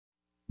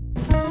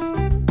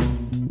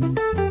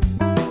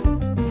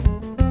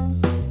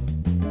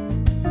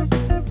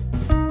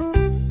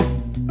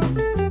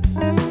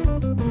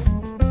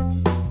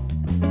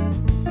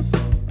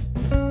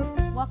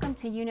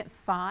to Unit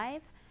 5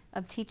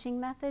 of Teaching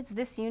Methods.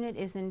 This unit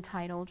is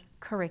entitled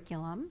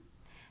Curriculum.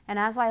 And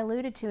as I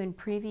alluded to in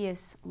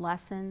previous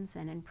lessons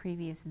and in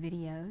previous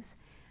videos,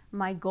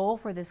 my goal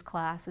for this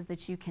class is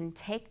that you can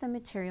take the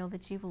material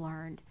that you've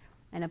learned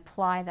and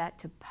apply that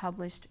to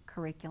published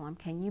curriculum.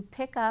 Can you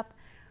pick up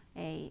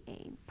a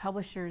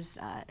publisher's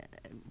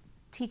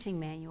teaching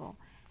manual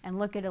and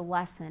look at a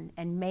lesson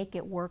and make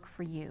it work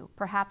for you?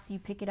 Perhaps you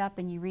pick it up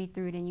and you read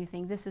through it and you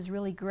think, this is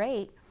really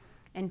great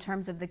in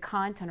terms of the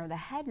content or the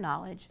head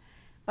knowledge,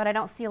 but I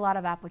don't see a lot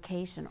of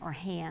application or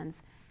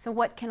hands. So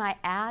what can I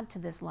add to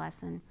this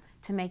lesson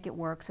to make it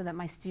work so that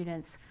my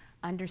students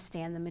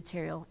understand the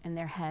material in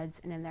their heads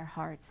and in their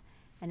hearts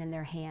and in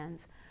their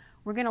hands?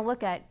 We're going to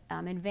look at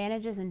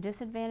advantages and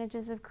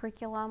disadvantages of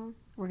curriculum.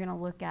 We're going to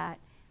look at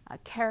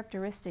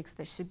characteristics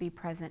that should be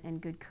present in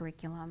good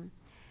curriculum.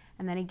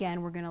 And then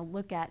again, we're going to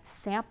look at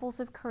samples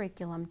of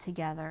curriculum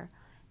together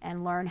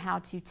and learn how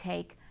to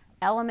take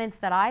elements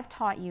that I've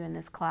taught you in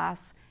this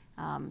class,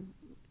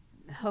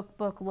 hook,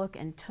 book, look,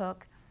 and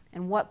took,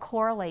 and what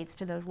correlates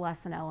to those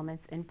lesson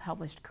elements in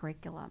published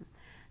curriculum.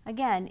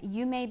 Again,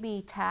 you may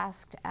be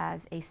tasked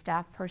as a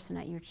staff person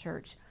at your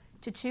church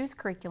to choose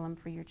curriculum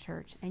for your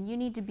church, and you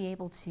need to be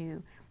able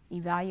to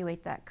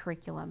evaluate that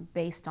curriculum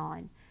based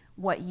on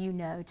what you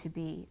know to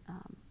be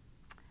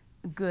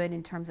good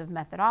in terms of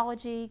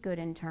methodology, good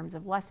in terms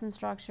of lesson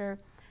structure,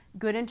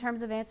 good in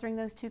terms of answering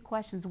those two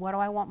questions. What do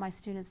I want my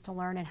students to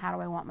learn, and how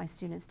do I want my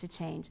students to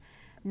change?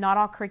 Not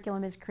all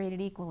curriculum is created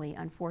equally,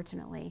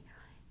 unfortunately,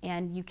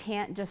 and you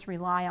can't just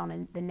rely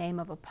on the name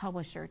of a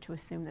publisher to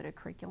assume that a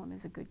curriculum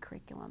is a good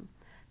curriculum.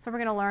 So we're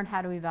going to learn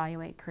how to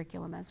evaluate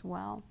curriculum as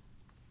well.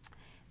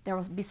 There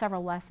will be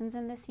several lessons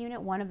in this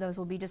unit. One of those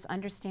will be just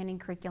understanding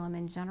curriculum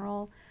in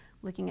general,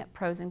 looking at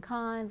pros and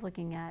cons,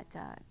 looking at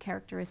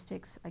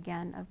characteristics,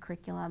 again, of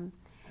curriculum.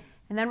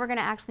 And then we're going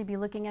to actually be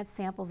looking at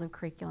samples of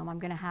curriculum. I'm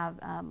going to have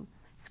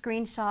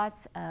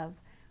screenshots of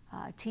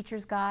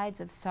teacher's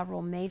guides of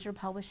several major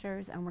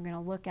publishers, and we're going to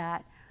look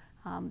at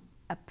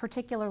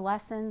particular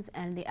lessons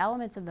and the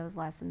elements of those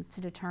lessons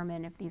to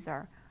determine if these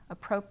are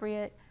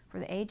appropriate for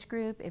the age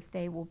group, if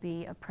they will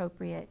be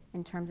appropriate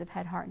in terms of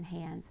head, heart, and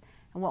hands,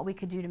 and what we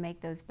could do to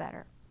make those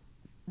better.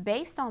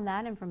 Based on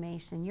that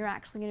information, you're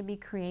actually going to be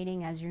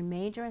creating, as your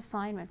major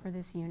assignment for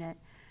this unit,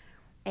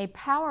 a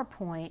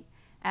PowerPoint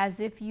as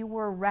if you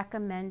were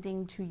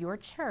recommending to your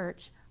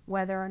church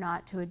whether or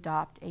not to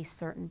adopt a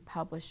certain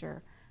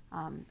publisher,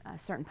 a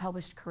certain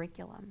published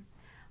curriculum.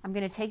 I'm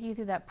going to take you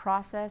through that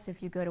process.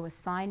 If you go to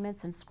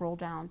assignments and scroll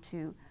down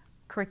to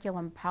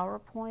curriculum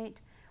PowerPoint,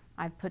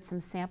 I've put some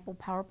sample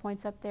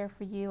PowerPoints up there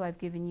for you. I've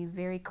given you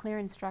very clear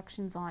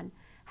instructions on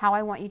how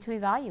I want you to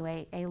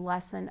evaluate a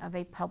lesson of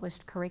a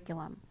published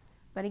curriculum.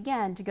 But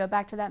again, to go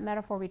back to that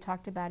metaphor we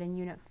talked about in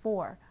Unit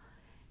 4,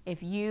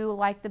 if you,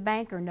 like the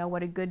banker, know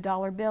what a good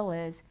dollar bill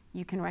is,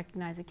 you can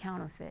recognize a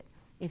counterfeit.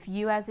 If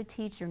you, as a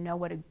teacher, know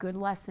what a good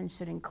lesson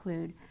should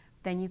include,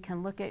 then you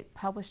can look at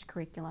published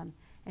curriculum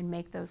and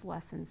make those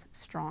lessons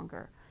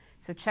stronger.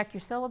 So check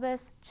your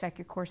syllabus, check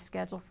your course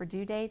schedule for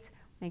due dates,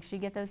 make sure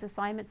you get those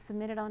assignments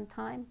submitted on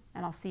time,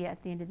 and I'll see you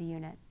at the end of the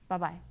unit.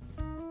 Bye-bye.